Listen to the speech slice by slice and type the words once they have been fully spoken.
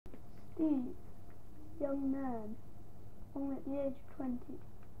Steve, young man, only at the age of 20.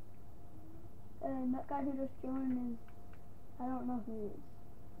 And that guy who just joined is, I don't know who he is.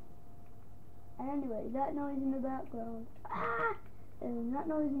 And anyway, that noise in the background, and that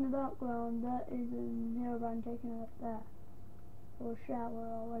noise in the background, that is a herobrine taking a bath, or shower,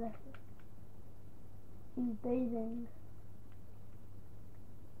 or whatever. He's bathing.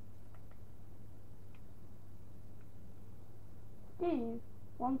 Steve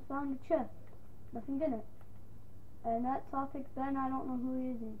once found a chest, nothing in it. And that topic, Ben, I don't know who he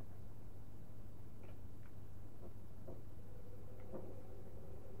is either.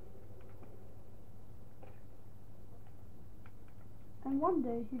 And one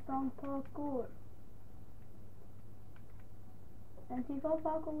day he found parkour. And he thought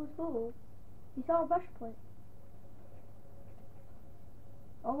parkour was cool. He saw a breastplate.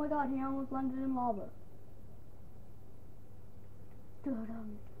 Oh my god, he almost landed in lava. He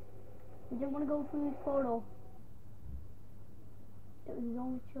didn't want to go through his portal. It was his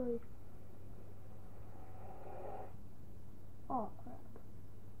only choice. Oh crap.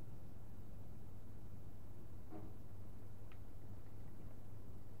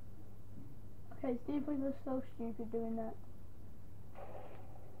 Okay, Steve was just so stupid doing that.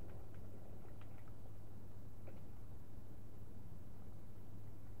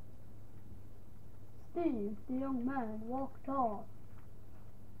 Steve, the young man, walked off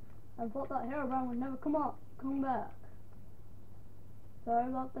and thought that herobrine would never come back. Sorry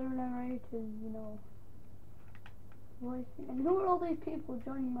about the narrators, you know, voicing. And who are all these people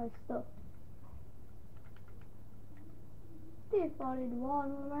joining my stuff? Steve thought he'd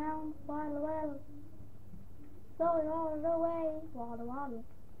waddle around, waddle. So he waddled away, waddle.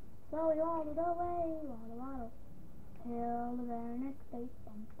 So he waddled away, waddle. Till the very next day,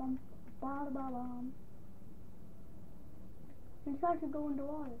 bum, bum. He tried to go into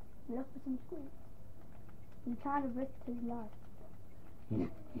water, look for some squid. He tried to risk his life.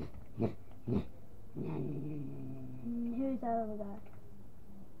 Here's that other guy.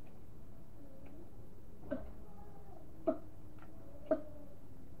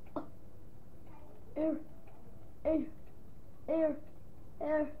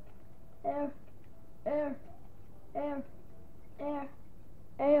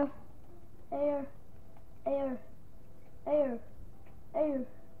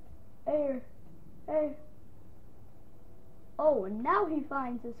 Air. Oh, and now he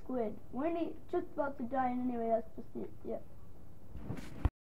finds a squid. When he's just about to die, and anyway, that's just it. Yeah.